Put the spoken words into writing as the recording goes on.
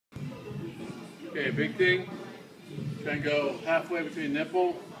Okay, big thing. Try and go halfway between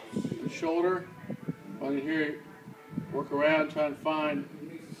nipple and shoulder. While you're here, work around, try and find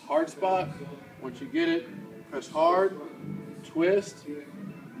hard spot. Once you get it, press hard, twist,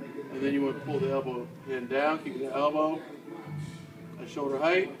 and then you want to pull the elbow in down, keep the elbow at shoulder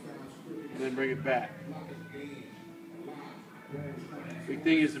height, and then bring it back. Big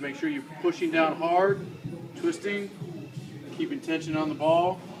thing is to make sure you're pushing down hard, twisting, keeping tension on the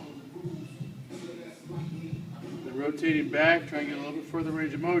ball. Then rotating back, trying to get a little bit further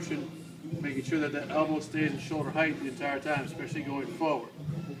range of motion, making sure that elbow stays at shoulder height the entire time, especially going forward.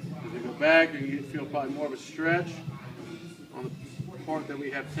 As we go back, you're going to feel probably more of a stretch on the part that we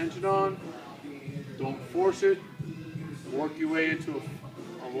have tension on. Don't force it. Work your way into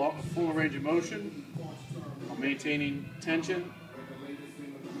a full range of motion while maintaining tension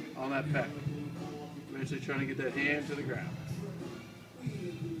on that pec. Eventually trying to get that hand to the ground.